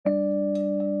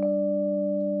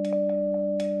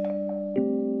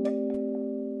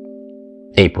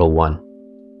April 1.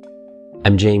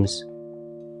 I'm James,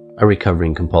 a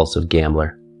recovering compulsive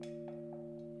gambler.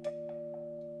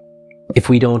 If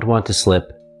we don't want to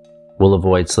slip, we'll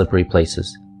avoid slippery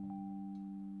places.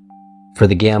 For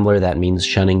the gambler, that means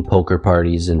shunning poker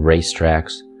parties and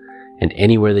racetracks and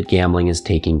anywhere that gambling is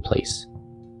taking place.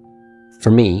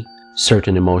 For me,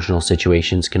 certain emotional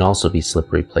situations can also be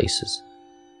slippery places.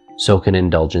 So can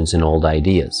indulgence in old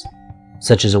ideas,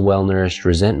 such as a well-nourished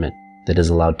resentment that is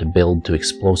allowed to build to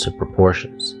explosive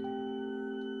proportions.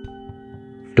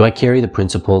 Do I carry the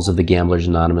principles of the Gamblers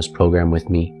Anonymous program with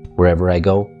me wherever I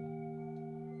go?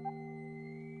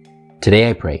 Today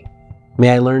I pray,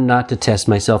 may I learn not to test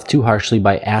myself too harshly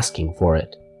by asking for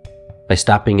it, by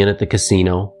stopping in at the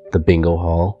casino, the bingo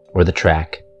hall, or the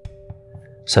track.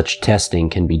 Such testing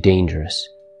can be dangerous,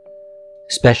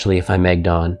 especially if I'm egged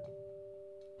on,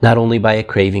 not only by a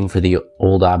craving for the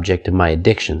old object of my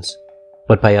addictions,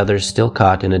 but by others still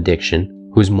caught in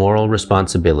addiction whose moral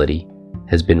responsibility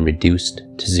has been reduced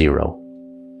to zero.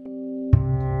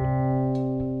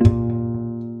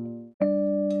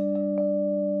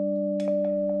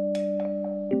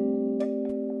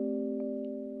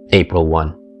 April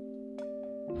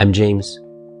 1. I'm James,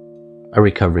 a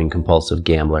recovering compulsive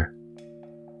gambler.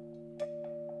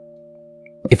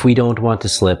 If we don't want to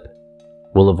slip,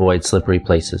 we'll avoid slippery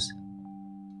places.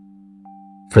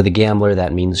 For the gambler,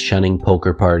 that means shunning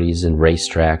poker parties and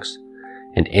racetracks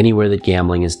and anywhere that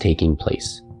gambling is taking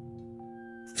place.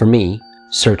 For me,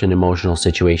 certain emotional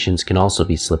situations can also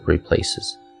be slippery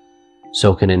places.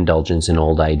 So can indulgence in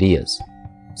old ideas,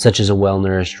 such as a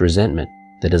well-nourished resentment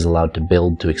that is allowed to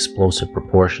build to explosive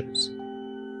proportions.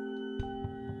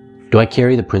 Do I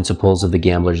carry the principles of the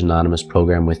Gamblers Anonymous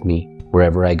program with me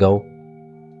wherever I go?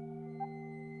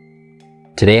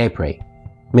 Today I pray,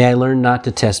 may I learn not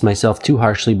to test myself too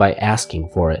harshly by asking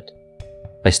for it,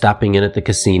 by stopping in at the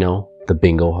casino, the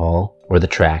bingo hall, or the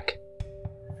track.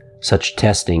 Such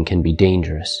testing can be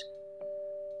dangerous,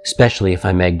 especially if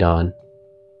I'm egged on,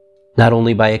 not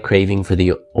only by a craving for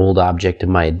the old object of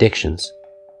my addictions,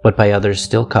 but by others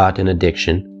still caught in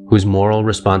addiction whose moral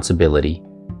responsibility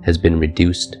has been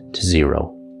reduced to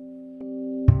zero.